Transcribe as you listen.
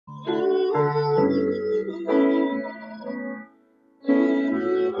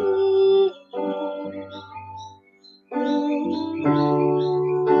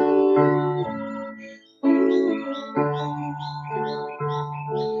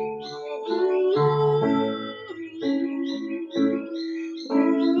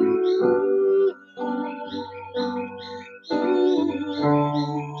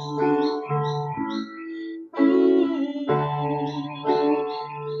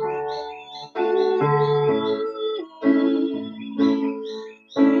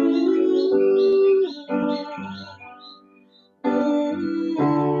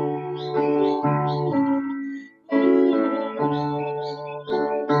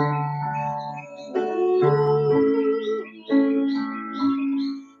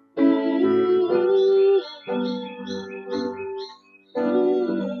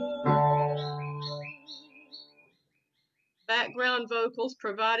devotionals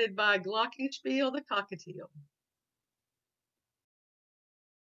provided by Glockenspiel the Cockatiel.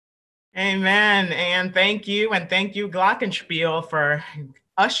 Amen. And thank you, Glockenspiel, for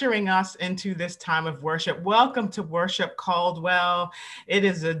ushering us into this time of worship. Welcome to Worship Caldwell. It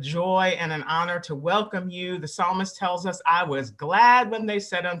is a joy and an honor to welcome you. The psalmist tells us, I was glad when they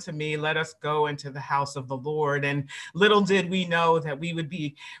said unto me, let us go into the house of the Lord. And little did we know that we would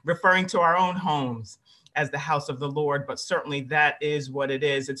be referring to our own homes as the house of the Lord, but certainly that is what it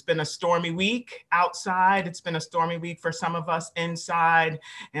is. It's been a stormy week outside. It's been a stormy week for some of us inside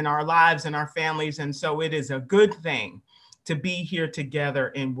in our lives and our families. And so it is a good thing to be here together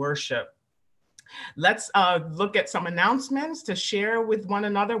in worship. Let's look at some announcements to share with one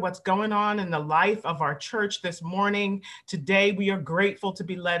another what's going on in the life of our church this morning. Today, we are grateful to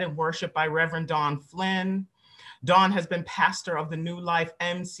be led in worship by Reverend Dawn Flynn. Dawn has been pastor of the New Life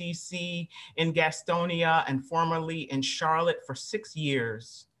MCC in Gastonia and formerly in Charlotte for 6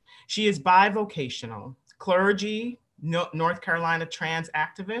 years. She is bivocational, clergy, North Carolina trans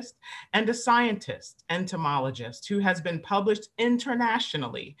activist, and a scientist, entomologist, who has been published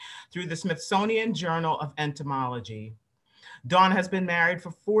internationally through the Smithsonian Journal of Entomology. Dawn has been married for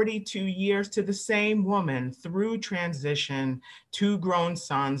 42 years to the same woman through transition, 2 grown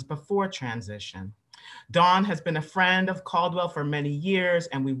sons before transition. Dawn has been a friend of Caldwell for many years,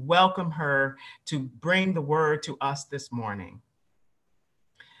 and we welcome her to bring the word to us this morning.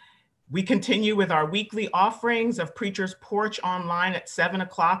 We continue with our weekly offerings of Preacher's Porch online at 7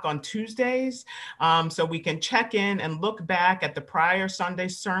 o'clock on Tuesdays, so we can check in and look back at the prior Sunday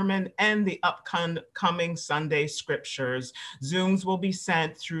sermon and the upcoming Sunday scriptures. Zooms will be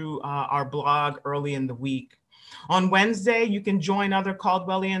sent through our blog early in the week. On Wednesday, you can join other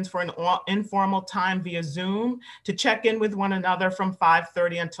Caldwellians for an informal time via Zoom to check in with one another from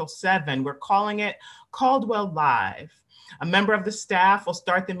 5:30 until 7. We're calling it Caldwell Live. A member of the staff will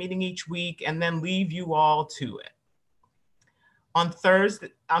start the meeting each week and then leave you all to it. On Thursday,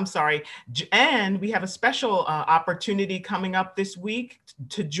 and we have a special opportunity coming up this week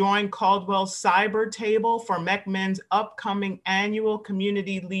to join Caldwell's Cyber Table for MECMIN's upcoming annual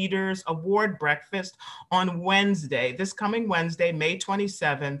Community Leaders Award Breakfast on Wednesday, this coming Wednesday, May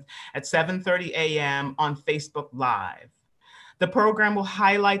 27th at 7:30 a.m. on Facebook Live. The program will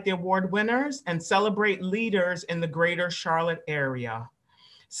highlight the award winners and celebrate leaders in the greater Charlotte area.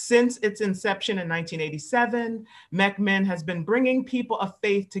 Since its inception in 1987, MECMIN has been bringing people of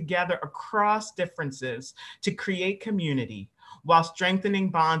faith together across differences to create community while strengthening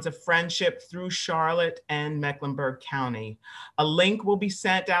bonds of friendship through Charlotte and Mecklenburg County. A link will be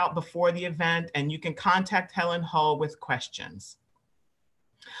sent out before the event, and you can contact Helen Hull with questions.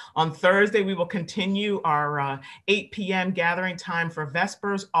 On Thursday, we will continue our 8 p.m. gathering time for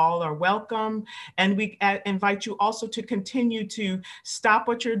Vespers. All are welcome. And we invite you also to continue to stop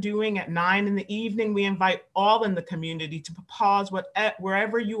what you're doing at 9 in the evening. We invite all in the community to pause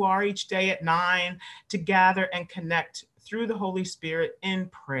wherever you are each day at 9 to gather and connect through the Holy Spirit in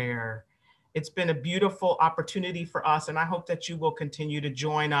prayer. It's been a beautiful opportunity for us, and I hope that you will continue to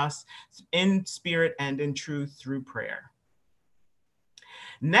join us in spirit and in truth through prayer.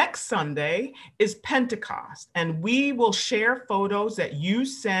 Next Sunday is Pentecost, and we will share photos that you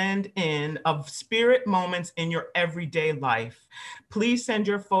send in of spirit moments in your everyday life. Please send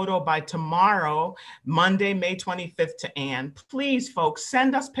your photo by tomorrow, Monday, May 25th to Ann. Please, folks,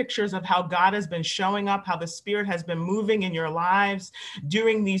 send us pictures of how God has been showing up, how the Spirit has been moving in your lives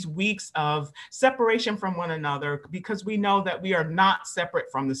during these weeks of separation from one another, because we know that we are not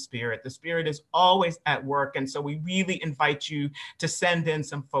separate from the Spirit. The Spirit is always at work, and so we really invite you to send in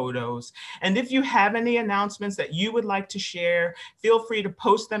some photos. And if you have any announcements that you would like to share, feel free to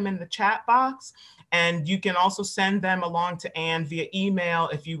post them in the chat box. And you can also send them along to Ann via email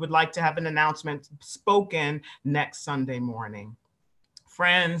if you would like to have an announcement spoken next Sunday morning.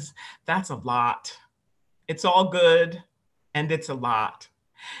 Friends, that's a lot. It's all good, and it's a lot.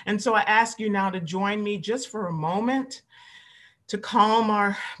 And so I ask you now to join me just for a moment to calm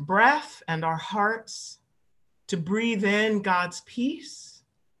our breath and our hearts, to breathe in God's peace,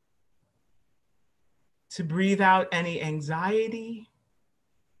 to breathe out any anxiety,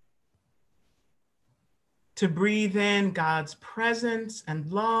 to breathe in God's presence and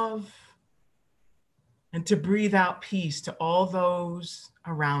love, and to breathe out peace to all those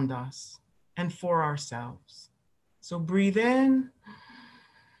around us and for ourselves. So breathe in,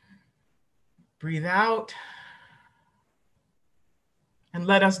 breathe out, and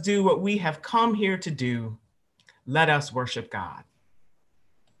let us do what we have come here to do. Let us worship God.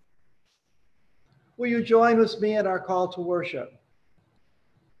 Will you join with me in our call to worship?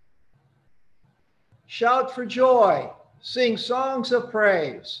 Shout for joy, Sing songs of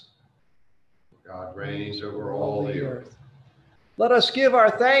praise. God reigns over all the earth. Let us give our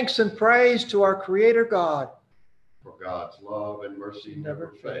thanks and praise to our Creator God. For God's love and mercy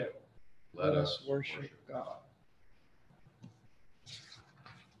never fail. Let us worship God.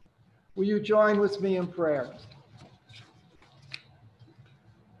 Will you join with me in prayer?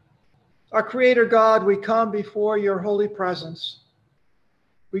 Our Creator God, we come before your holy presence.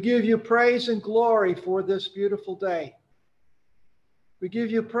 We give you praise and glory for this beautiful day. We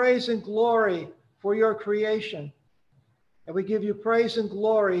give you praise and glory for your creation. And we give you praise and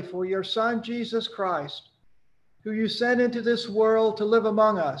glory for your Son, Jesus Christ, who you sent into this world to live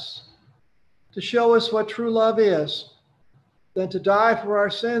among us, to show us what true love is, then to die for our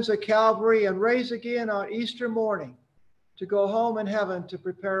sins at Calvary and rise again on Easter morning to go home in heaven to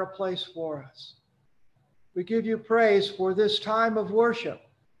prepare a place for us. We give you praise for this time of worship.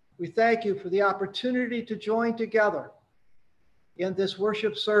 We thank you for the opportunity to join together in this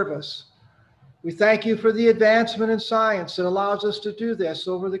worship service. We thank you for the advancement in science that allows us to do this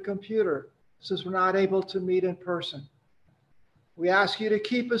over the computer since we're not able to meet in person. We ask you to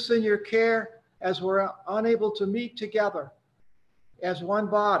keep us in your care as we're unable to meet together as one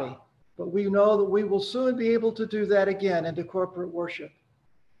body, but we know that we will soon be able to do that again into corporate worship.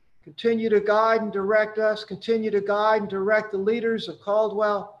 Continue to guide and direct us. Continue to guide and direct the leaders of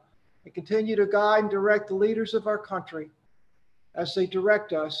Caldwell, and continue to guide and direct the leaders of our country as they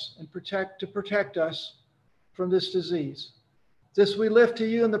direct us and protect us from this disease. This we lift to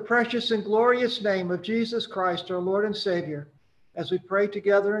you in the precious and glorious name of Jesus Christ, our Lord and Savior, as we pray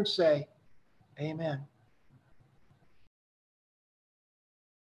together and say, Amen.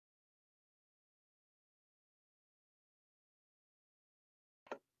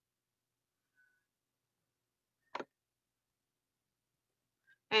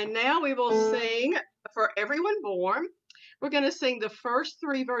 And now we will sing For Everyone Born. We're going to sing the first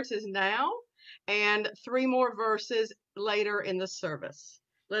 3 verses now and 3 more verses later in the service.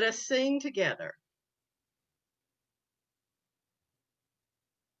 Let us sing together.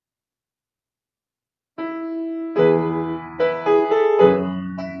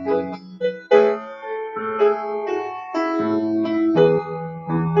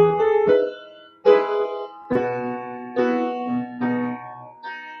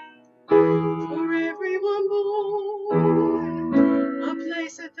 For everyone born, a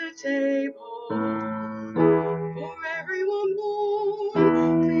place at the table. For everyone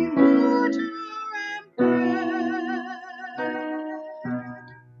born, clean water and bread.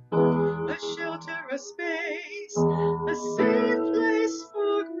 A shelter, a space, a safe place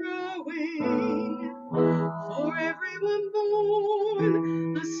for growing. For everyone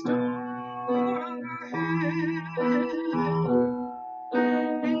born, a star overhead.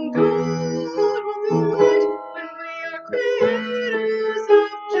 And God will delight when we are creators of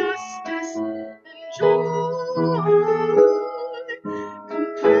justice and joy,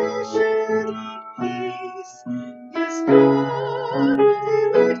 compassion and peace. Yes, God will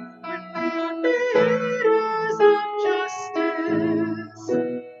delight when we are creators of justice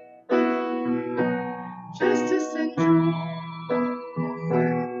and joy.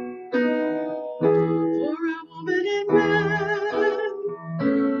 For a woman and man,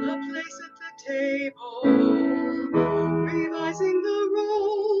 a place at the table, revising the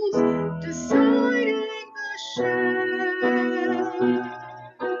roles, deciding the share,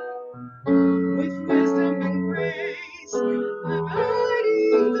 with wisdom and grace,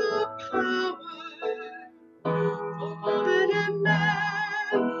 abiding the power. For woman and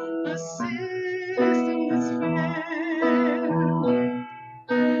man, a system that's fair.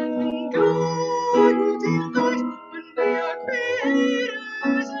 And God will delight when we are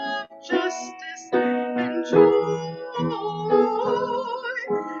creators of justice and joy,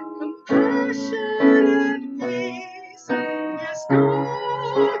 compassion and peace. Yes,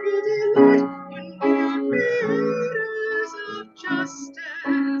 God will delight when we are creators of justice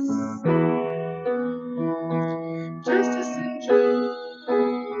and joy.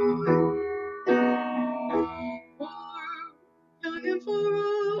 For young and for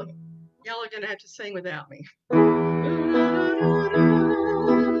old. Y'all are going to have to sing without me.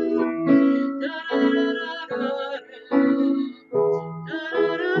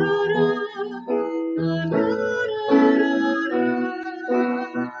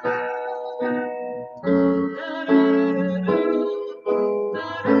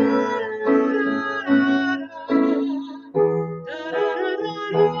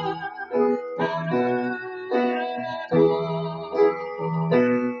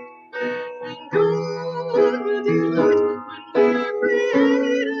 And God will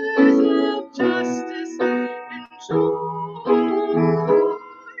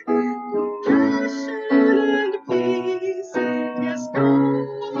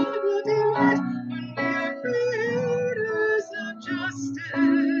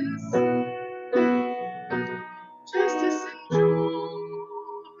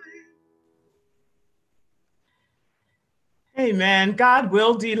Amen. God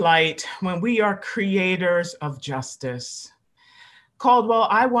will delight when we are creators of justice. Caldwell,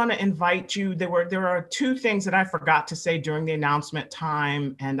 I want to invite you. There are two things that I forgot to say during the announcement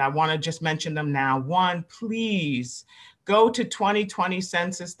time, and I want to just mention them now. One, please go to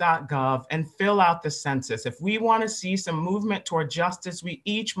 2020census.gov and fill out the census. If we want to see some movement toward justice, we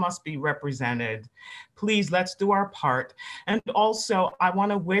each must be represented. Please, let's do our part. And also, I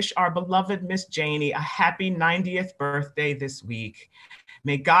want to wish our beloved Miss Janie a happy 90th birthday this week.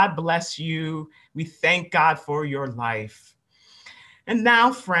 May God bless you. We thank God for your life. And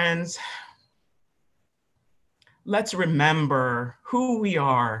now, friends, let's remember who we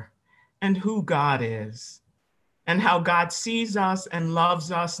are and who God is, and how God sees us and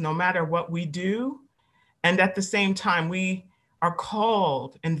loves us no matter what we do. And at the same time, we are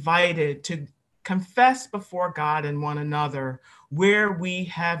called, invited to confess before God and one another where we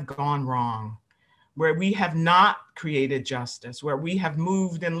have gone wrong, where we have not created justice, where we have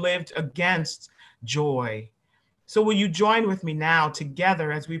moved and lived against joy. So will you join with me now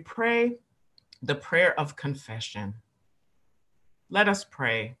together as we pray the prayer of confession? Let us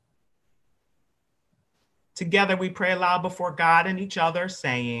pray. Together we pray aloud before God and each other,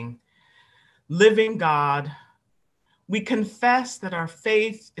 saying, living God, we confess that our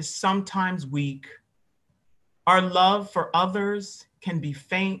faith is sometimes weak. Our love for others can be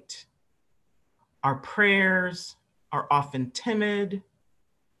faint. Our prayers are often timid,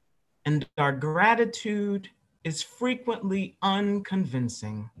 and our gratitude is frequently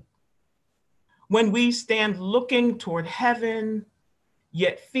unconvincing. When we stand looking toward heaven,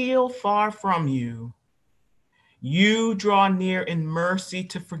 yet feel far from you, you draw near in mercy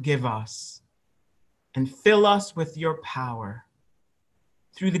to forgive us and fill us with your power.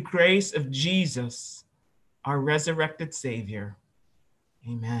 Through the grace of Jesus, our resurrected Savior.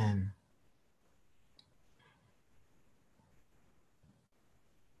 Amen.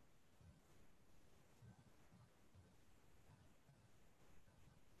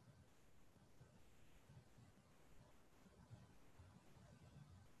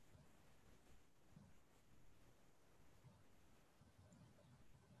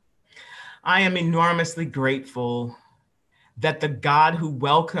 I am enormously grateful that the God who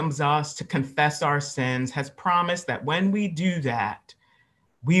welcomes us to confess our sins has promised that when we do that,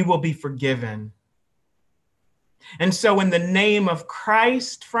 we will be forgiven. And so in the name of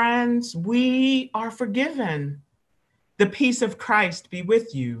Christ, friends, we are forgiven. The peace of Christ be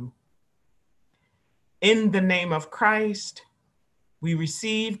with you. In the name of Christ, we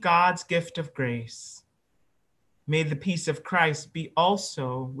receive God's gift of grace. May the peace of Christ be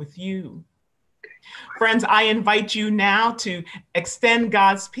also with you. Friends, I invite you now to extend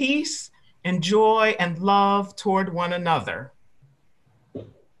God's peace and joy and love toward one another.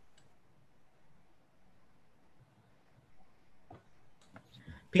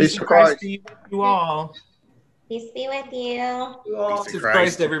 Peace of Christ be with you all. Peace be with you. Peace of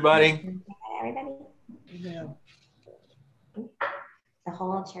Christ, everybody. Everybody. Amen. The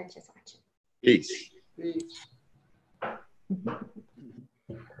whole church is watching. Peace. Peace.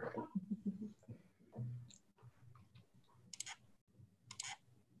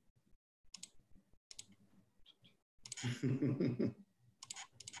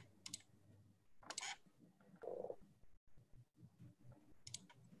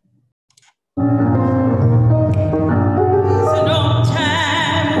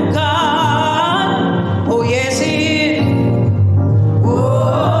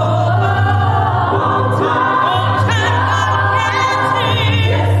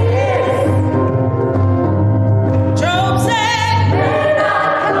 Job said, may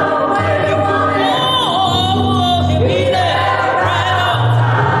not come away. Oh, he'll be there.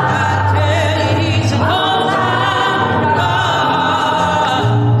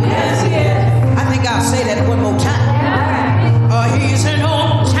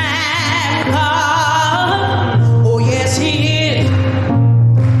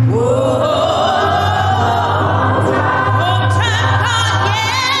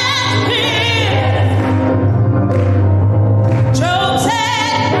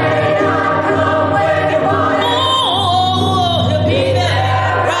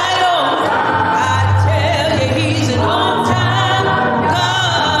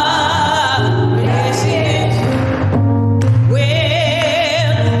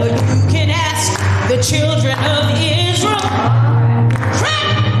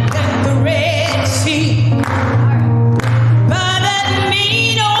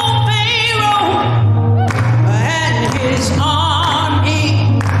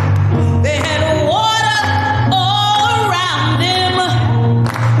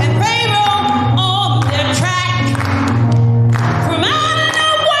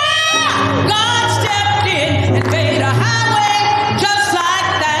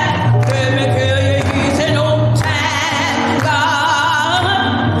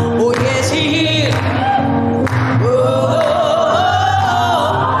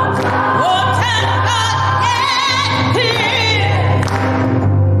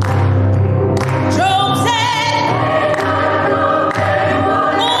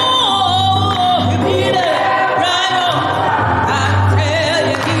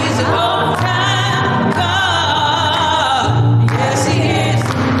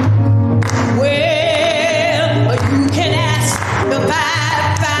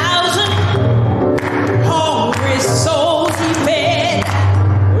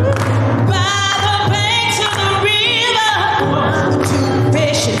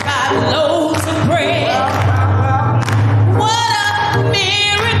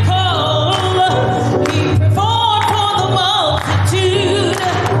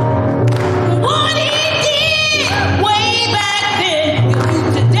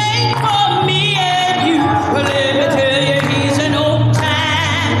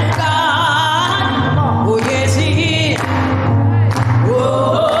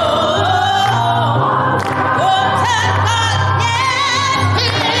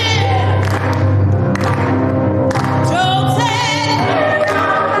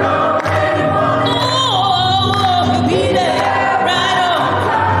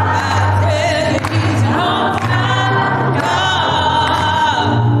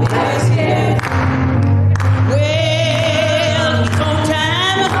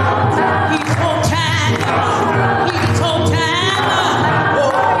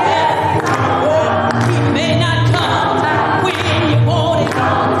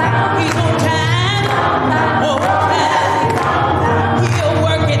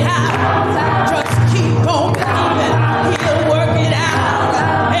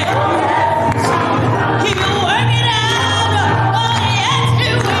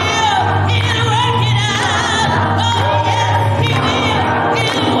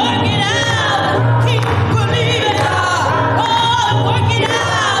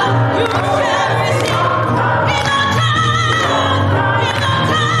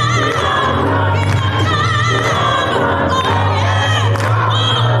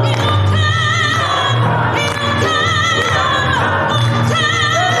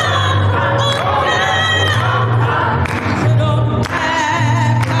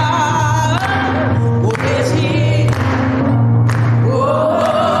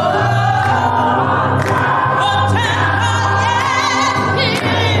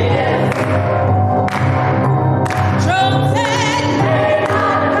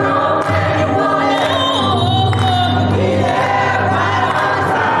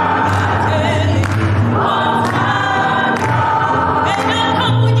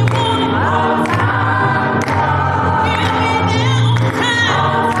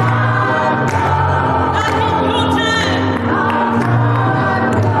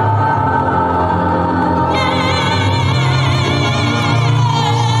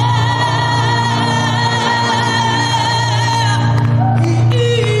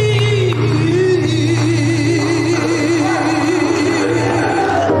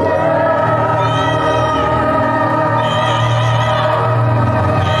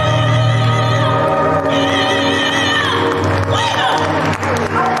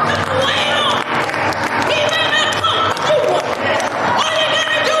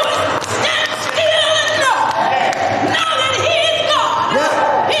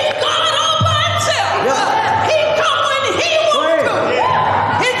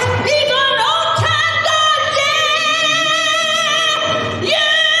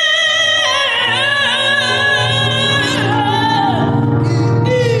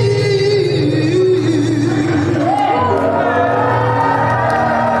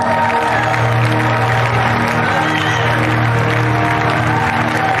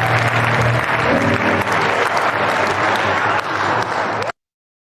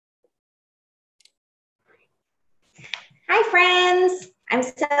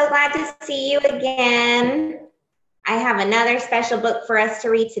 glad to see you again. I have another special book for us to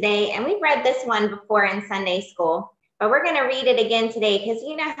read today, and we've read this one before in Sunday school, but we're going to read it again today because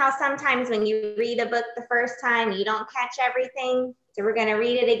you know how sometimes when you read a book the first time, you don't catch everything. So we're going to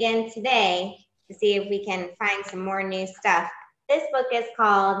read it again today to see if we can find some more new stuff. This book is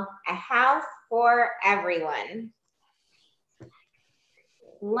called A House for Everyone.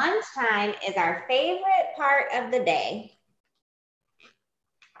 Lunchtime is our favorite part of the day.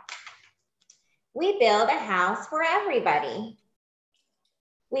 We build a house for everybody.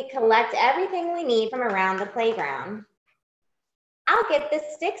 We collect everything we need from around the playground. I'll get the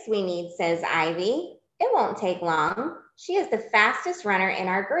sticks we need, says Ivy. It won't take long. She is the fastest runner in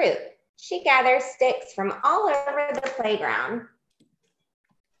our group. She gathers sticks from all over the playground.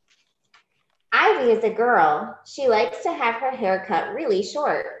 Ivy is a girl. She likes to have her hair cut really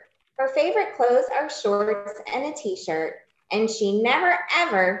short. Her favorite clothes are shorts and a t-shirt, and she never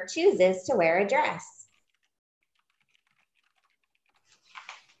ever chooses to wear a dress.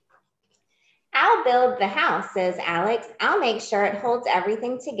 I'll build the house, says Alex. I'll make sure it holds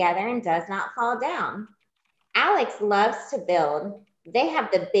everything together and does not fall down. Alex loves to build. They have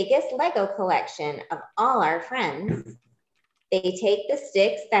the biggest Lego collection of all our friends. They take the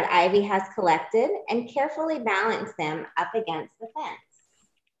sticks that Ivy has collected and carefully balance them up against the fence.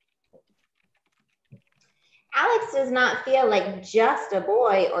 Alex does not feel like just a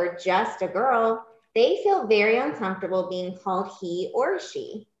boy or just a girl. They feel very uncomfortable being called he or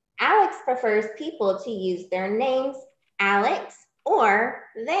she. Alex prefers people to use their names, Alex or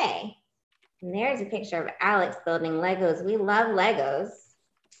they. And there's a picture of Alex building Legos. We love Legos.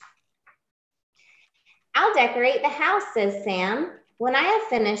 I'll decorate the house, says Sam. When I have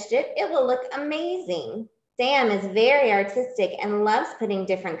finished it, it will look amazing. Sam is very artistic and loves putting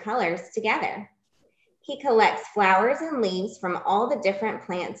different colors together. He collects flowers and leaves from all the different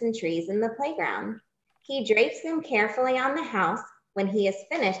plants and trees in the playground. He drapes them carefully on the house. When he is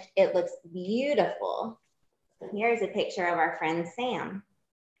finished, it looks beautiful. Here's a picture of our friend Sam.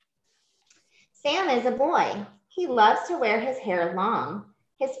 Sam is a boy. He loves to wear his hair long.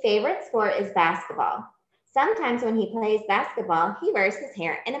 His favorite sport is basketball. Sometimes when he plays basketball, he wears his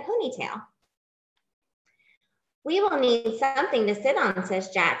hair in a ponytail. We will need something to sit on, says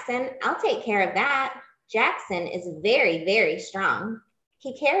Jackson. I'll take care of that. Jackson is very, very strong.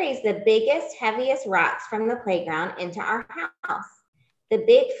 He carries the biggest, heaviest rocks from the playground into our house. The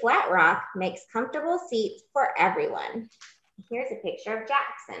big flat rock makes comfortable seats for everyone. Here's a picture of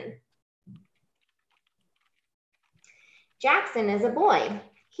Jackson. Jackson is a boy.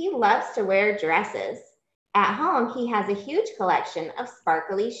 He loves to wear dresses. At home, he has a huge collection of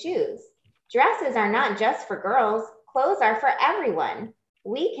sparkly shoes. Dresses are not just for girls. Clothes are for everyone.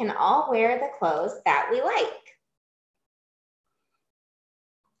 We can all wear the clothes that we like.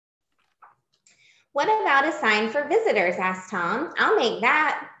 What about a sign for visitors, asked Tom. I'll make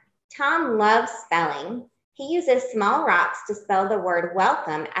that. Tom loves spelling. He uses small rocks to spell the word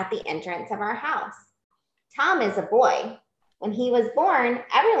welcome at the entrance of our house. Tom is a boy. When he was born,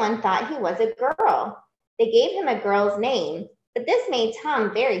 everyone thought he was a girl. They gave him a girl's name, but this made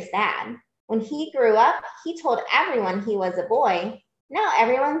Tom very sad. When he grew up, he told everyone he was a boy. Now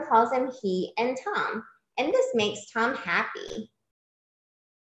everyone calls him he and Tom, and this makes Tom happy.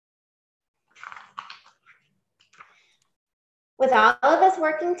 With all of us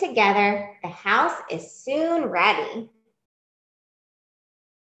working together, the house is soon ready.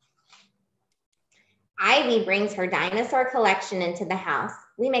 Ivy brings her dinosaur collection into the house.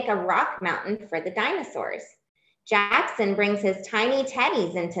 We make a rock mountain for the dinosaurs. Jackson brings his tiny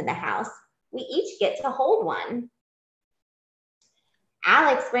teddies into the house. We each get to hold one.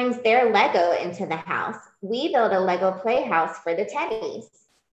 Alex brings their Lego into the house. We build a Lego playhouse for the teddies.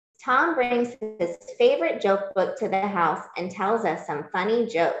 Tom brings his favorite joke book to the house and tells us some funny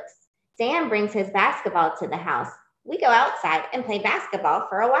jokes. Sam brings his basketball to the house. We go outside and play basketball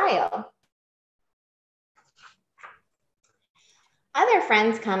for a while. Other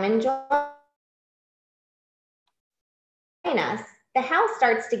friends come and join us. The house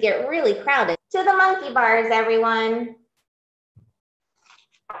starts to get really crowded. To the monkey bars, everyone.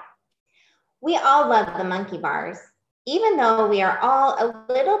 We all love the monkey bars. Even though we are all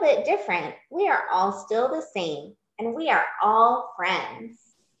a little bit different, we are all still the same, and we are all friends.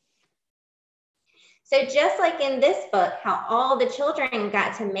 So just like in this book, how all the children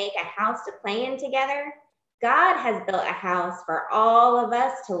got to make a house to play in together, God has built a house for all of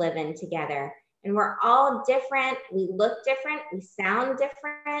us to live in together. And we're all different. We look different. We sound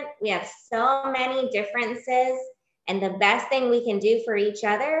different. We have so many differences. And the best thing we can do for each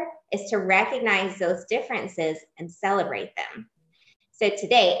other is to recognize those differences and celebrate them. So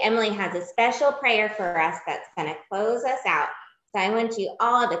today, Emily has a special prayer for us that's going to close us out. So I want you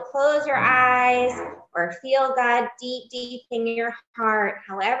all to close your eyes or feel God deep, deep in your heart,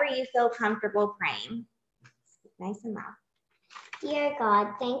 however you feel comfortable praying. Nice and loud. Dear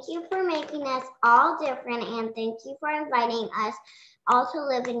God, thank you for making us all different, and thank you for inviting us all to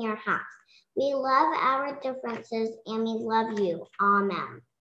live in your house. We love our differences and we love you. Amen.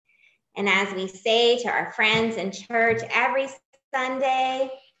 And as we say to our friends in church every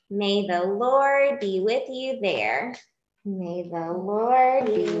Sunday, may the Lord be with you there. May the Lord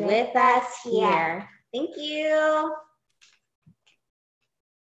be with us here. Thank you.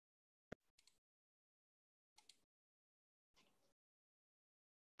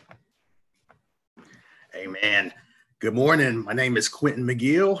 Amen. Good morning. My name is Quentin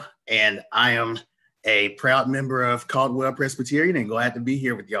McGill, and I am a proud member of Caldwell Presbyterian and glad to be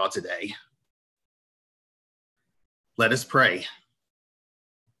here with y'all today. Let us pray.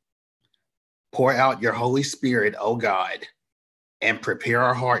 Pour out your Holy Spirit, O God, and prepare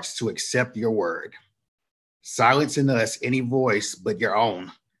our hearts to accept your word. Silence in us any voice but your own,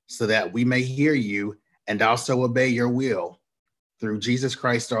 so that we may hear you and also obey your will. Through Jesus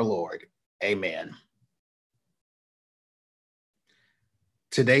Christ our Lord. Amen.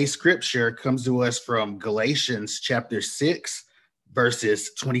 Today's scripture comes to us from Galatians chapter 6,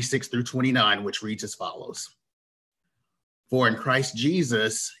 verses 26 through 29, which reads as follows. For in Christ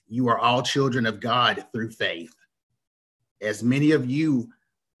Jesus, you are all children of God through faith. As many of you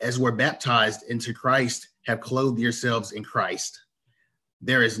as were baptized into Christ have clothed yourselves in Christ.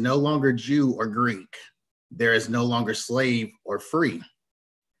 There is no longer Jew or Greek. There is no longer slave or free.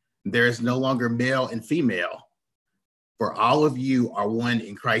 There is no longer male and female. For all of you are one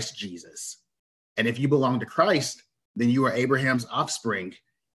in Christ Jesus. And if you belong to Christ, then you are Abraham's offspring,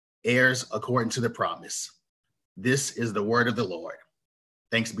 heirs according to the promise. This is the word of the Lord.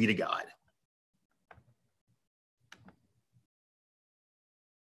 Thanks be to God.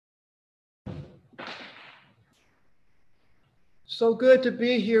 So good to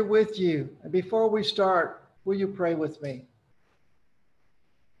be here with you. And before we start, will you pray with me?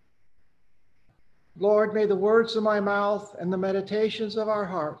 Lord, may the words of my mouth and the meditations of our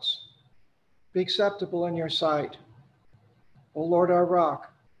hearts be acceptable in your sight. O Lord, our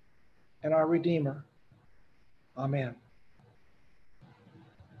rock and our redeemer. Amen.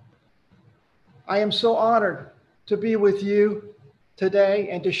 I am so honored to be with you today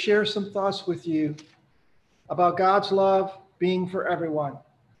and to share some thoughts with you about God's love being for everyone.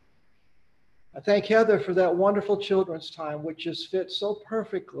 I thank Heather for that wonderful children's time, which just fits so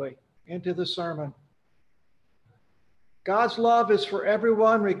perfectly into the sermon. God's love is for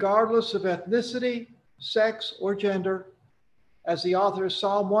everyone, regardless of ethnicity, sex, or gender. As the author of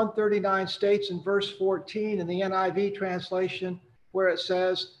Psalm 139 states in verse 14 in the NIV translation, where it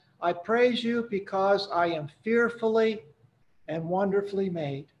says, I praise you because I am fearfully and wonderfully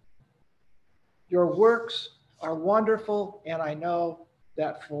made. Your works are wonderful, and I know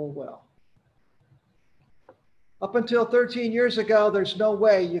that full well. Up until 13 years ago, there's no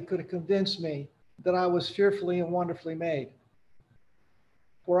way you could have convinced me that I was fearfully and wonderfully made.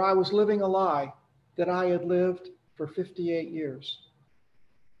 For I was living a lie that I had lived for 58 years.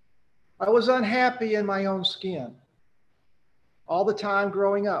 I was unhappy in my own skin. All the time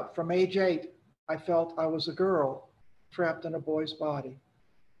growing up, from age 8, I felt I was a girl trapped in a boy's body.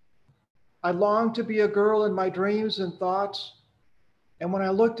 I longed to be a girl in my dreams and thoughts, and when I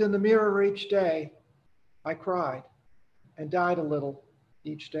looked in the mirror each day, I cried and died a little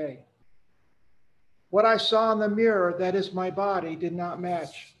each day. What I saw in the mirror, that is my body, did not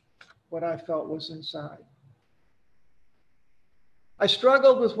match what I felt was inside. I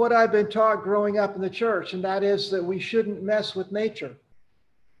struggled with what I'd been taught growing up in the church, and that is that we shouldn't mess with nature.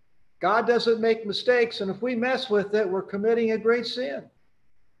 God doesn't make mistakes, and if we mess with it, we're committing a great sin.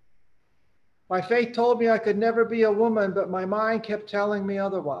 My faith told me I could never be a woman, but my mind kept telling me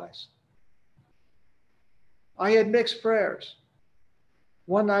otherwise. I had mixed prayers.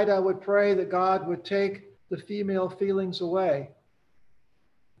 One night I would pray that God would take the female feelings away.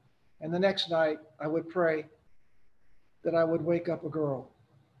 And the next night I would pray that I would wake up a girl.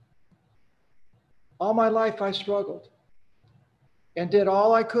 All my life I struggled and did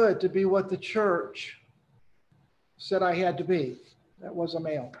all I could to be what the church said I had to be. That was a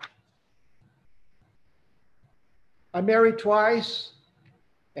male. I married twice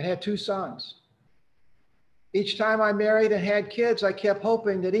and had 2 sons. Each time I married and had kids, I kept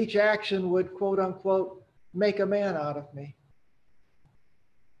hoping that each action would, quote unquote, make a man out of me.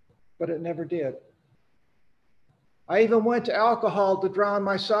 But it never did. I even went to alcohol to drown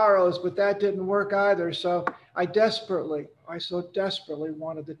my sorrows, but that didn't work either. So I desperately, I so desperately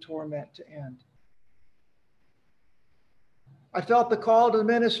wanted the torment to end. I felt the call to the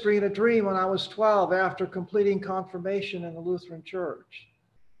ministry in a dream when I was 12 after completing confirmation in the Lutheran Church.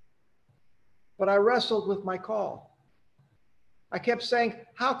 But I wrestled with my call. I kept saying,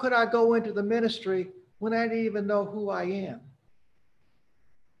 how could I go into the ministry when I didn't even know who I am?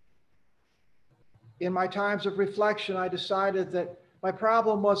 In my times of reflection, I decided that my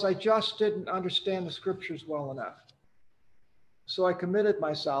problem was I just didn't understand the scriptures well enough. So I committed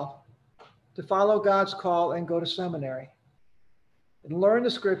myself to follow God's call and go to seminary and learn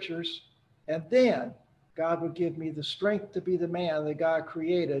the scriptures, and then God would give me the strength to be the man that God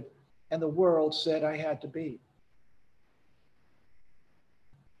created and the world said I had to be.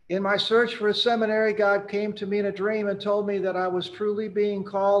 In my search for a seminary, God came to me in a dream and told me that I was truly being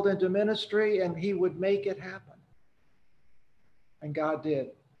called into ministry and he would make it happen. And God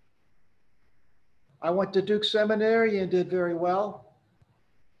did. I went to Duke Seminary and did very well,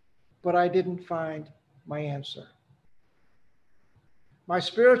 but I didn't find my answer. My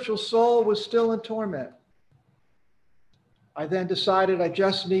spiritual soul was still in torment. I then decided I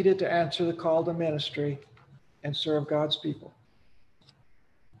just needed to answer the call to ministry and serve God's people.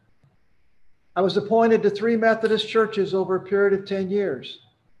 I was appointed to 3 Methodist churches over a period of 10 years.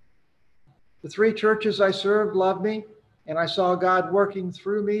 The 3 churches I served loved me, and I saw God working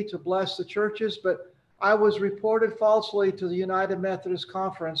through me to bless the churches, but I was reported falsely to the United Methodist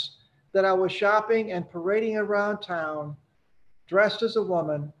Conference that I was shopping and parading around town dressed as a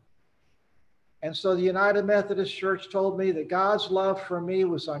woman. And so the United Methodist Church told me that God's love for me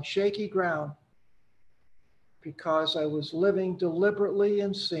was on shaky ground because I was living deliberately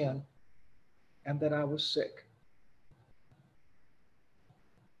in sin and that I was sick.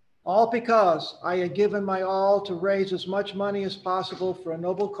 All because I had given my all to raise as much money as possible for a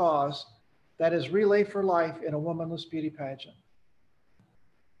noble cause, that is Relay for Life in a womanless beauty pageant.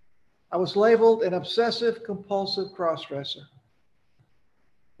 I was labeled an obsessive compulsive crossdresser.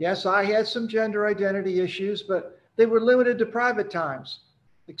 Yes, I had some gender identity issues, but they were limited to private times,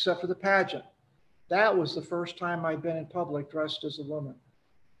 except for the pageant. That was the first time I'd been in public dressed as a woman.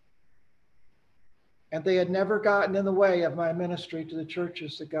 And they had never gotten in the way of my ministry to the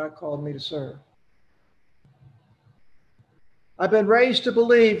churches that God called me to serve. I've been raised to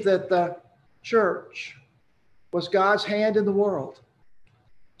believe that the church was God's hand in the world,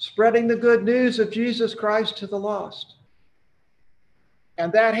 spreading the good news of Jesus Christ to the lost.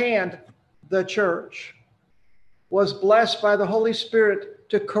 And that hand, the church, was blessed by the Holy Spirit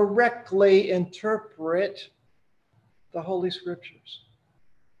to correctly interpret the Holy Scriptures.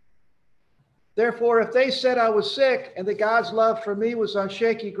 Therefore, if they said I was sick and that God's love for me was on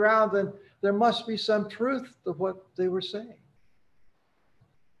shaky ground, then there must be some truth to what they were saying.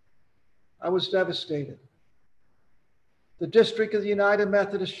 I was devastated. The district of the United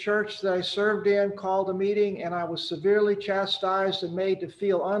Methodist Church that I served in called a meeting, and I was severely chastised and made to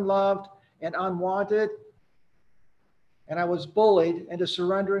feel unloved and unwanted. And I was bullied into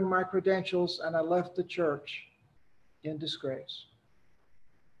surrendering my credentials, and I left the church in disgrace.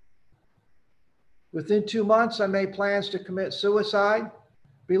 Within 2 months, I made plans to commit suicide,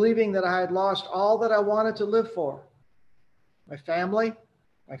 believing that I had lost all that I wanted to live for: my family,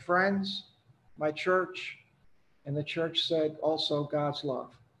 my friends, my church, and the church said also God's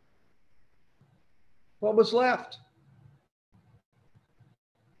love. What was left?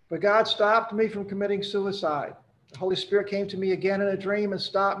 But God stopped me from committing suicide. The Holy Spirit came to me again in a dream and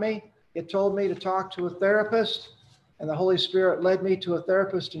stopped me. It told me to talk to a therapist, and the Holy Spirit led me to a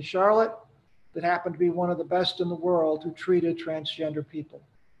therapist in Charlotte that happened to be one of the best in the world who treated transgender people.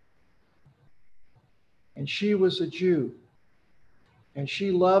 And she was a Jew, and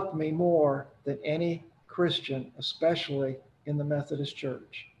she loved me more than any Christian, especially in the Methodist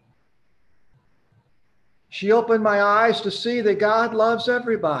Church. She opened my eyes to see that God loves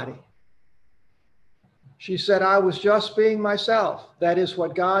everybody. She said I was just being myself. That is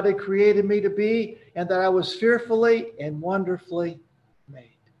what God had created me to be, and that I was fearfully and wonderfully made.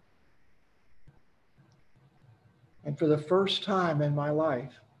 And for the first time in my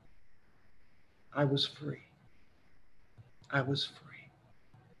life, I was free. I was free.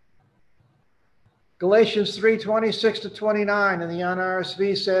 Galatians 3:26-29 in the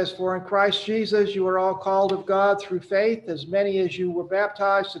NRSV says, "For in Christ Jesus you are all called of God through faith, as many as you were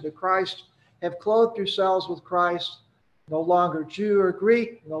baptized into Christ have clothed yourselves with Christ. No longer Jew or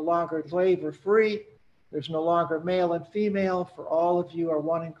Greek, no longer slave or free. There's no longer male and female, for all of you are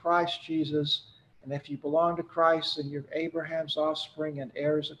one in Christ Jesus. And if you belong to Christ, then you're Abraham's offspring and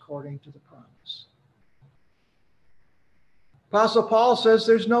heirs according to the promise." Apostle Paul says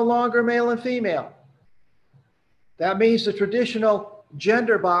there's no longer male and female. That means the traditional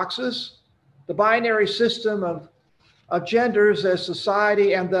gender boxes, the binary system of genders as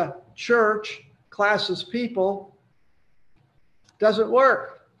society and the church classes people, doesn't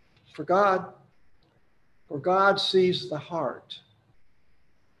work for God. For God sees the heart.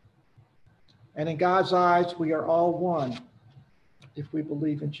 And in God's eyes, we are all one if we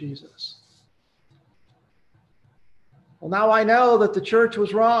believe in Jesus. Well, now I know that the church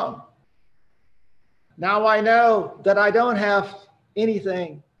was wrong. Now I know that I don't have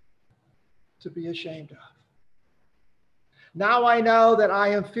anything to be ashamed of. Now I know that I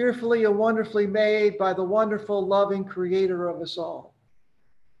am fearfully and wonderfully made by the wonderful, loving Creator of us all.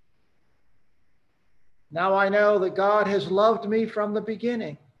 Now I know that God has loved me from the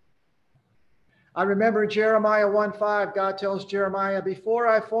beginning. I remember Jeremiah 1:5, God tells Jeremiah, before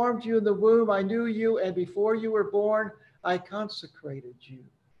I formed you in the womb, I knew you, and before you were born, I consecrated you.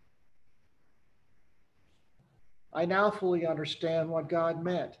 I now fully understand what God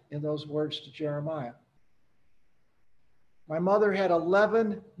meant in those words to Jeremiah. My mother had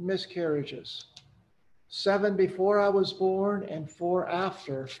 11 miscarriages, 7 before I was born and 4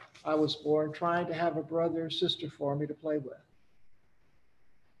 after I was born, trying to have a brother or sister for me to play with.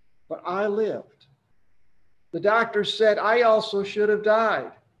 But I lived. The doctor said I also should have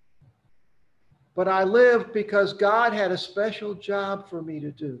died. But I lived because God had a special job for me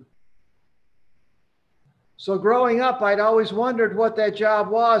to do. So growing up, I'd always wondered what that job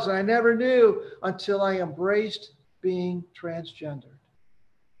was, and I never knew until I embraced being transgendered.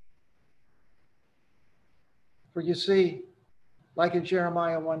 For you see, like in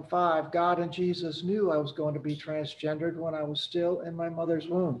Jeremiah 1:5, God and Jesus knew I was going to be transgendered when I was still in my mother's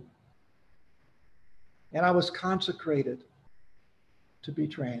womb. And I was consecrated to be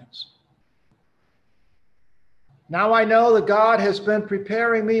trans. Now I know that God has been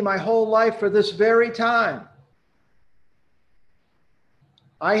preparing me my whole life for this very time.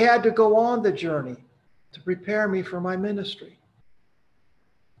 I had to go on the journey to prepare me for my ministry.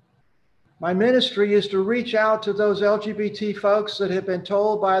 My ministry is to reach out to those LGBT folks that have been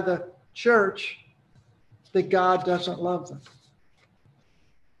told by the church that God doesn't love them.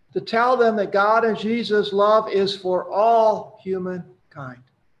 To tell them that God and Jesus' love is for all humankind.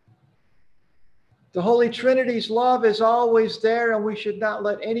 The Holy Trinity's love is always there, and we should not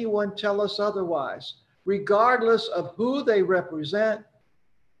let anyone tell us otherwise, regardless of who they represent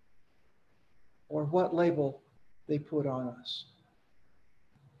or what label they put on us.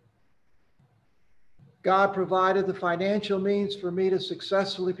 God provided the financial means for me to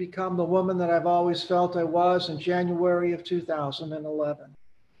successfully become the woman that I've always felt I was in January of 2011.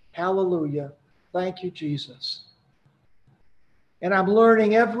 Hallelujah. Thank you, Jesus. And I'm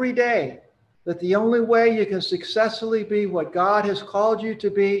learning every day that the only way you can successfully be what God has called you to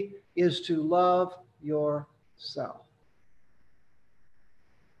be is to love yourself.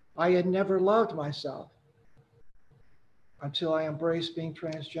 I had never loved myself until I embraced being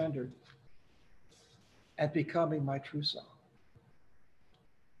transgendered and becoming my true self.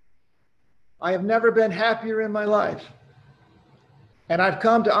 I have never been happier in my life. And I've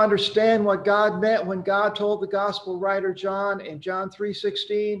come to understand what God meant when God told the gospel writer John in John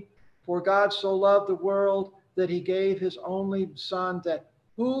 3:16, for God so loved the world that he gave his only son, that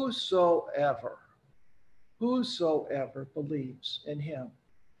whosoever believes in him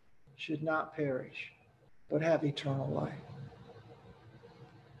should not perish, but have eternal life.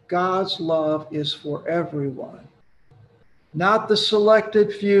 God's love is for everyone, not the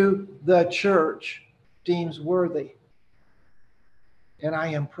selected few the church deems worthy. And I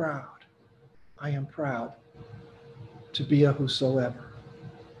am proud to be a whosoever.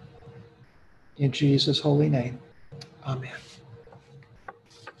 In Jesus' holy name, amen.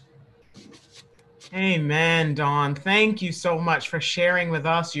 Amen, Dawn. Thank you so much for sharing with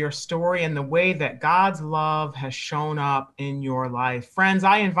us your story and the way that God's love has shown up in your life. Friends,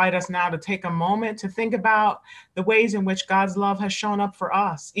 I invite us now to take a moment to think about the ways in which God's love has shown up for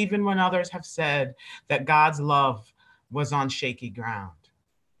us, even when others have said that God's love was on shaky ground.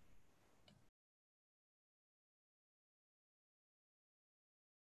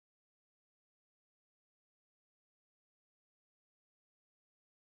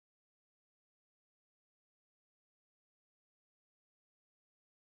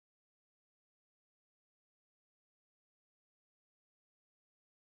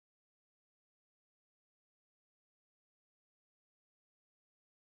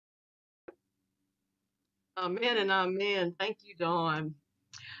 Amen and amen. Thank you, Dawn.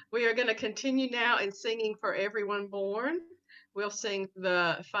 We are going to continue now in singing For Everyone Born. We'll sing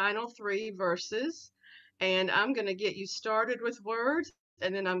the final 3 verses, and I'm going to get you started with words,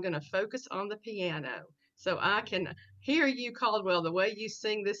 and then I'm going to focus on the piano. So I can hear you, Caldwell, the way you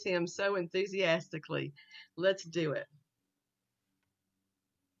sing this hymn so enthusiastically. Let's do it.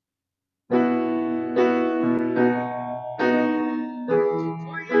 For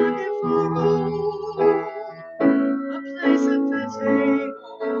young and for old, a place at the table.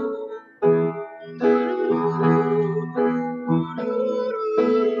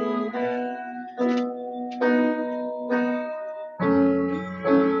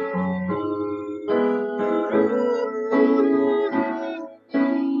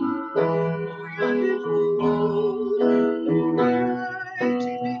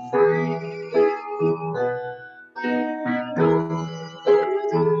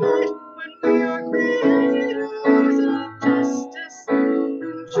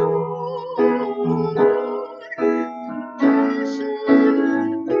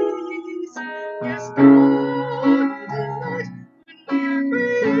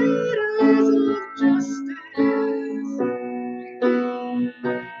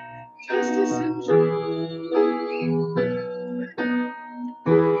 Justice and joy,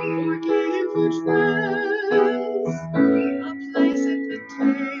 forgive which was a place at the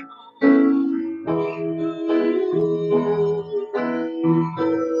table.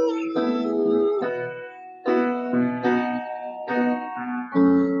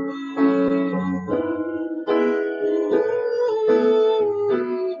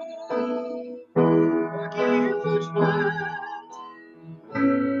 Forgive which was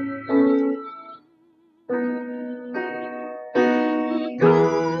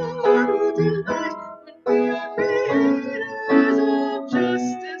God will delight when we are creators of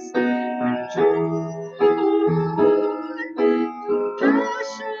justice and joy,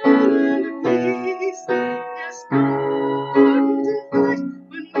 compassion and peace. Yes, God will delight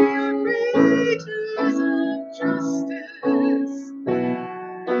when we are creators of justice,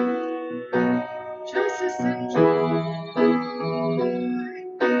 justice and joy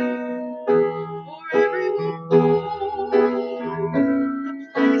for everyone born.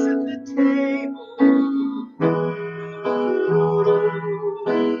 A place at the table.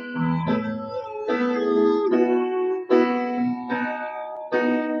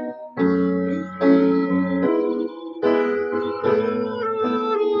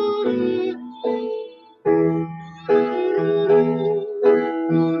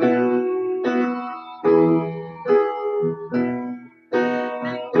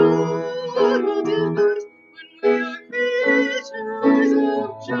 And God will delight when we are creatures of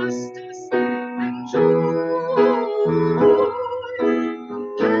justice and joy,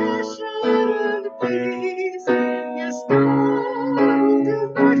 compassion and peace. Yes, God will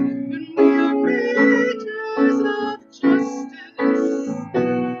delight when we are creatures of justice,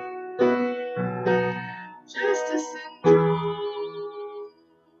 justice and joy.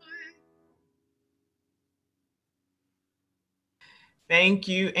 Thank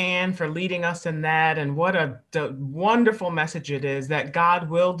you, Anne, for leading us in that. And what a wonderful message it is that God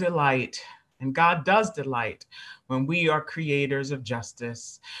will delight, and God does delight when we are creators of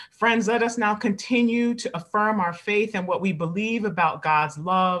justice. Friends, let us now continue to affirm our faith and what we believe about God's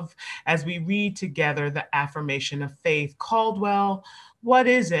love as we read together the affirmation of faith. Caldwell, what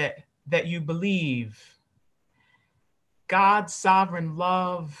is it that you believe? God's sovereign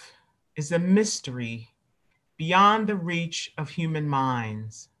love is a mystery beyond the reach of human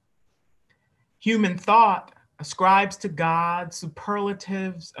minds. Human thought ascribes to God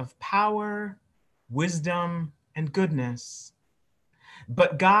superlatives of power, wisdom, and goodness.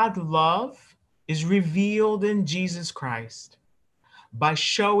 But God's love is revealed in Jesus Christ by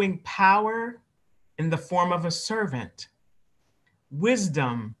showing power in the form of a servant,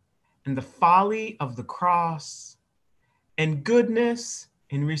 wisdom in the folly of the cross, and goodness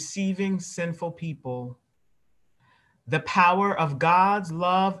in receiving sinful people. The power of God's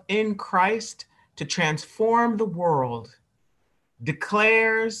love in Christ to transform the world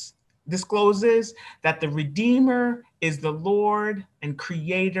discloses that the Redeemer is the Lord and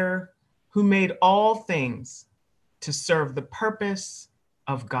Creator who made all things to serve the purpose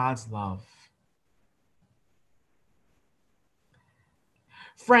of God's love.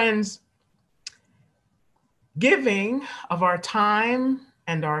 Friends, giving of our time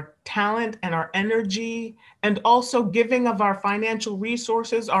and our talent and our energy, and also giving of our financial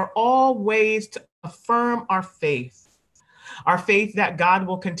resources are all ways to affirm our faith that God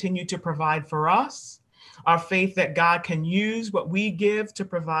will continue to provide for us, our faith that God can use what we give to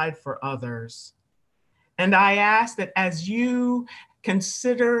provide for others. And I ask that as you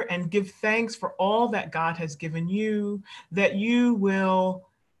consider and give thanks for all that God has given you, that you will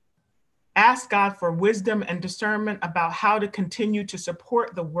ask God for wisdom and discernment about how to continue to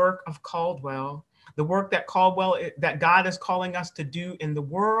support the work of Caldwell, the work that that God is calling us to do in the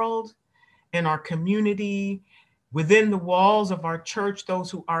world, in our community, within the walls of our church, those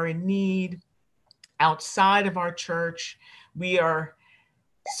who are in need, outside of our church. We are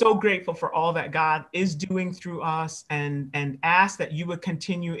so grateful for all that God is doing through us, and ask that you would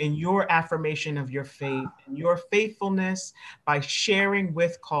continue in your affirmation of your faith and your faithfulness by sharing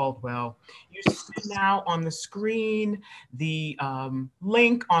with Caldwell. You see now on the screen the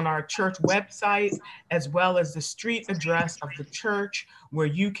link on our church website, as well as the street address of the church, where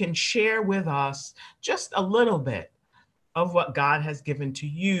you can share with us just a little bit of what God has given to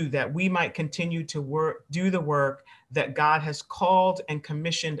you, that we might continue to do the work that God has called and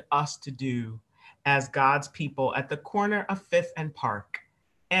commissioned us to do as God's people at the corner of Fifth and Park,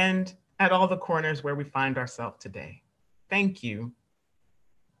 and at all the corners where we find ourselves today. Thank you.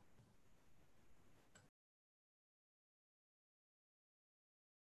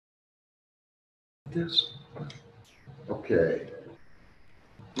 Okay.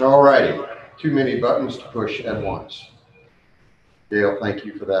 All righty. Too many buttons to push at once. Dale, thank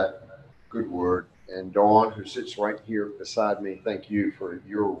you for that good word. And Dawn, who sits right here beside me, thank you for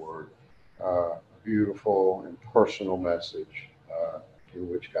your word. Beautiful and personal message in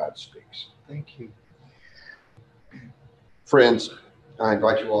which God speaks. Thank you. Friends, I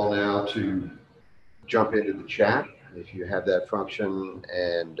invite you all now to jump into the chat if you have that function,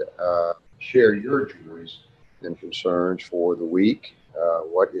 and share your joys and concerns for the week,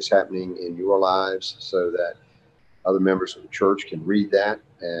 what is happening in your lives, so that other members of the church can read that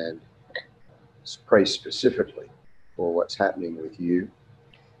and pray specifically for what's happening with you.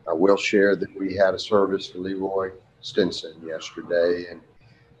 I will share that we had a service for Leroy Stinson yesterday, and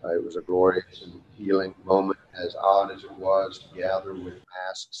it was a glorious and healing moment, as odd as it was to gather with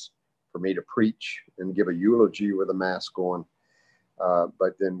masks for me to preach and give a eulogy with a mask on.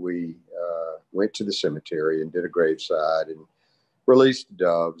 But then we went to the cemetery and did a graveside and released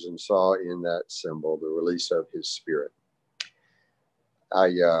doves, and saw in that symbol the release of his spirit. I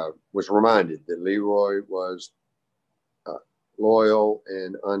was reminded that Leroy was loyal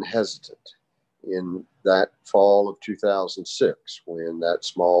and unhesitant in that fall of 2006, when that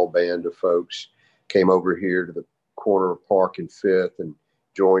small band of folks came over here to the corner of Park and Fifth and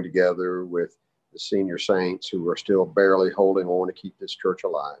joined together with the senior saints who are still barely holding on to keep this church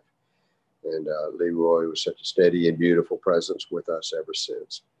alive. And Leroy was such a steady and beautiful presence with us ever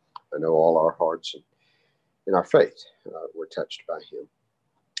since. I know all our hearts and our faith were touched by him.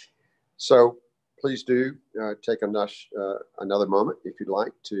 So please do take another moment, if you'd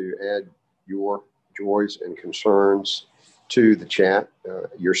like, to add your joys and concerns to the chat.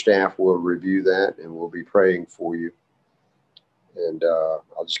 Your staff will review that, and we'll be praying for you. And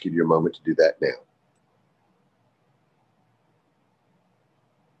I'll just give you a moment to do that now.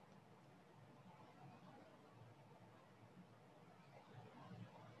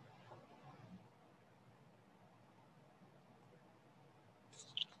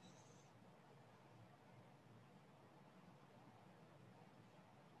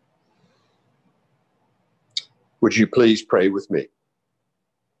 Would you please pray with me?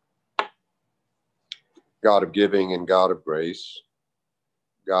 God of giving and God of grace,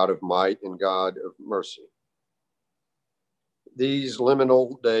 God of might and God of mercy, these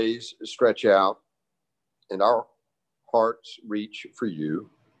liminal days stretch out and our hearts reach for you.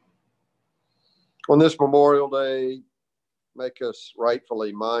 On this Memorial Day, make us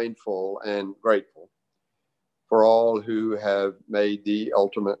rightfully mindful and grateful for all who have made the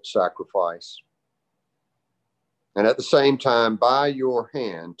ultimate sacrifice. And at the same time, by your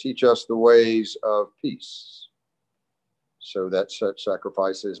hand, teach us the ways of peace, so that such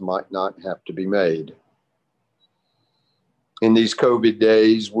sacrifices might not have to be made. In these COVID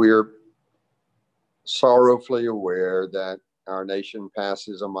days, we're sorrowfully aware that our nation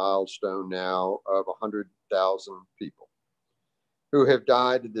passes a milestone now of 100,000 people who have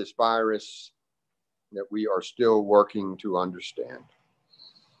died of this virus that we are still working to understand.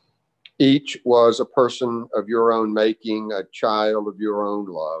 Each was a person of your own making, a child of your own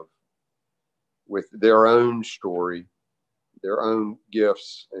love, with their own story, their own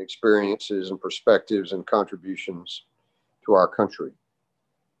gifts and experiences and perspectives and contributions to our country.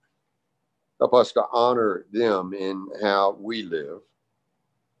 Help us to honor them in how we live.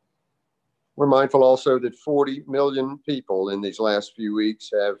 We're mindful also that 40 million people in these last few weeks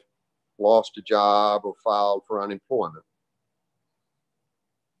have lost a job or filed for unemployment.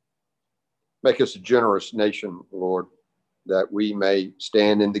 Make us a generous nation, Lord, that we may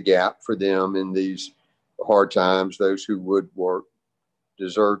stand in the gap for them in these hard times, those who would work,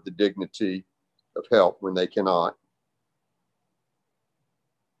 deserve the dignity of help when they cannot.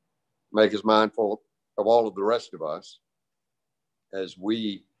 Make us mindful of all of the rest of us as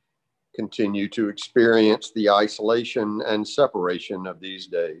we continue to experience the isolation and separation of these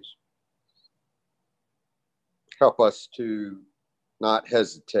days. Help us to not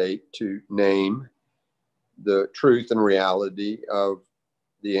hesitate to name the truth and reality of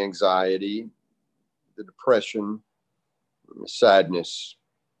the anxiety, the depression, the sadness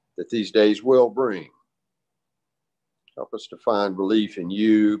that these days will bring. Help us to find relief in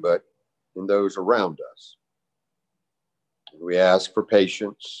you, but in those around us. We ask for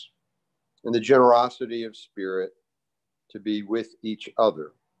patience and the generosity of spirit to be with each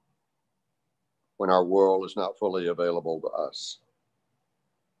other when our world is not fully available to us.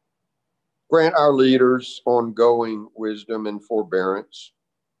 Grant our leaders ongoing wisdom and forbearance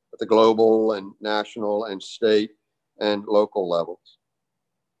at the global and national and state and local levels.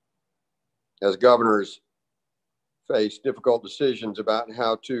 As governors face difficult decisions about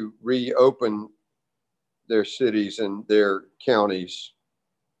how to reopen their cities and their counties,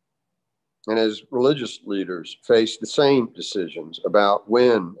 and as religious leaders face the same decisions about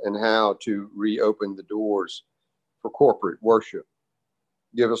when and how to reopen the doors for corporate worship,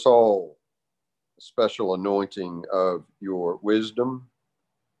 give us all a special anointing of your wisdom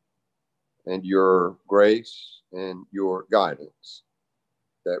and your grace and your guidance,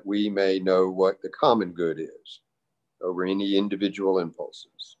 that we may know what the common good is over any individual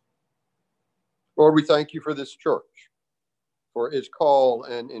impulses. Lord, we thank you for this church, for its call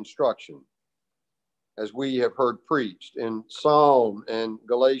and instruction, as we have heard preached in Psalm and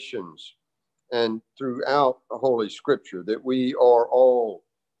Galatians and throughout the Holy Scripture, that we are all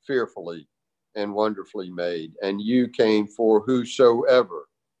fearfully and wonderfully made, and you came for whosoever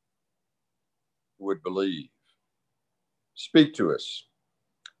would believe. Speak to us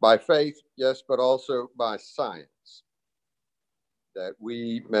by faith, yes, but also by science, that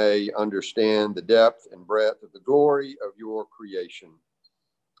we may understand the depth and breadth of the glory of your creation,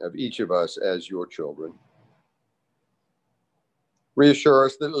 of each of us as your children. Reassure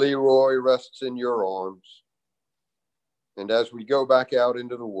us that Leroy rests in your arms. And as we go back out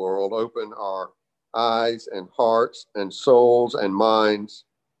into the world, open our eyes and hearts and souls and minds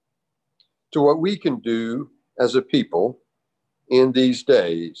to what we can do as a people in these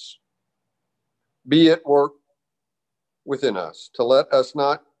days. Be at work within us to let us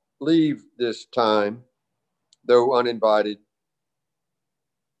not leave this time, though uninvited.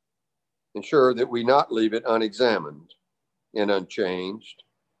 Ensure that we not leave it unexamined and unchanged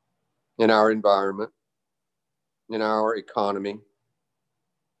in our environment, in our economy,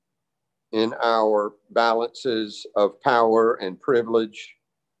 in our balances of power and privilege,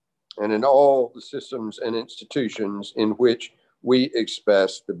 and in all the systems and institutions in which we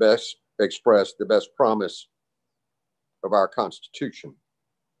express the best promise of our Constitution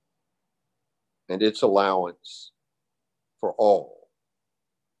and its allowance for all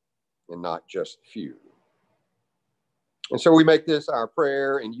and not just few. And so we make this our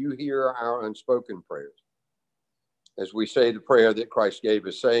prayer, and you hear our unspoken prayers as we say the prayer that Christ gave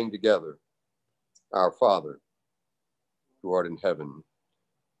us, saying together, Our Father, who art in heaven,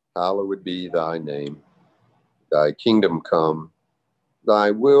 hallowed be thy name. Thy kingdom come,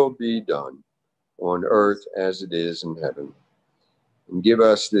 thy will be done on earth as it is in heaven. And give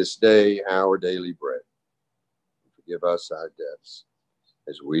us this day our daily bread. Forgive us our debts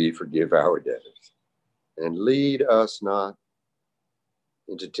as we forgive our debtors. And lead us not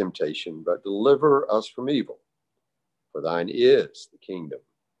into temptation, but deliver us from evil. For thine is the kingdom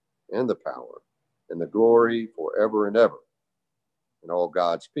and the power and the glory forever and ever. And all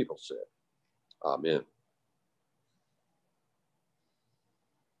God's people said, Amen.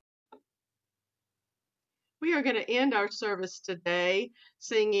 We are going to end our service today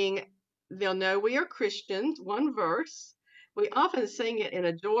singing They'll Know We Are Christians, one verse. We often sing it in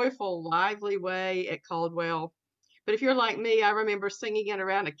a joyful, lively way at Caldwell. But if you're like me, I remember singing it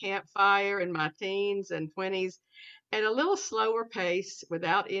around a campfire in my teens and 20s at a little slower pace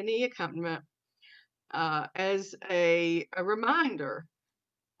without any accompaniment, as a reminder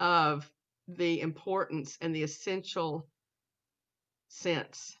of the importance and the essential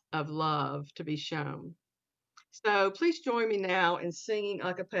sense of love to be shown. So please join me now in singing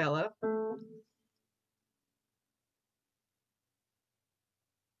a cappella.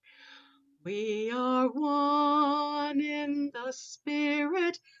 We are one in the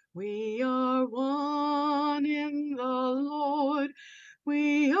Spirit, we are one in the Lord.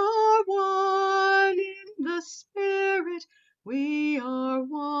 We are one in the Spirit, we are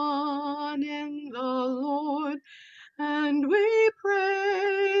one in the Lord. And we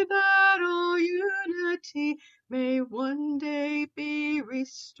pray that all unity may one day be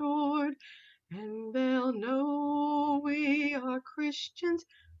restored. Christians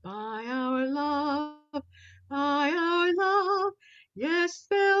by our love, by our love. Yes,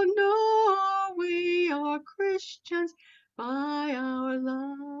 they'll know we are Christians by our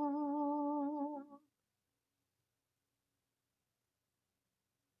love.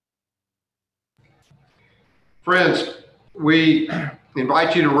 Friends, we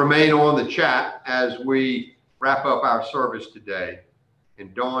invite you to remain on the chat as we wrap up our service today.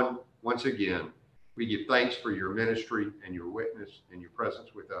 And Dawn, once again, we give thanks for your ministry and your witness and your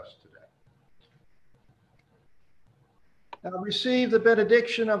presence with us today. Now receive the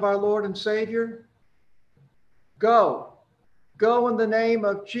benediction of our Lord and Savior. Go. Go in the name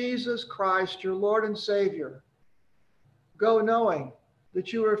of Jesus Christ, your Lord and Savior. Go knowing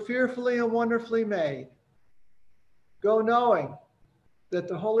that you are fearfully and wonderfully made. Go knowing that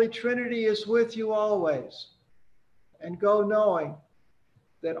the Holy Trinity is with you always. And go knowing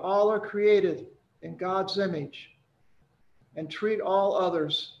that all are created in God's image. And treat all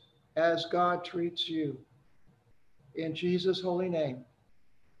others as God treats you. In Jesus' holy name,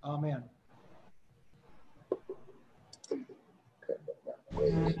 amen.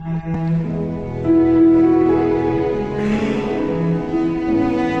 Okay.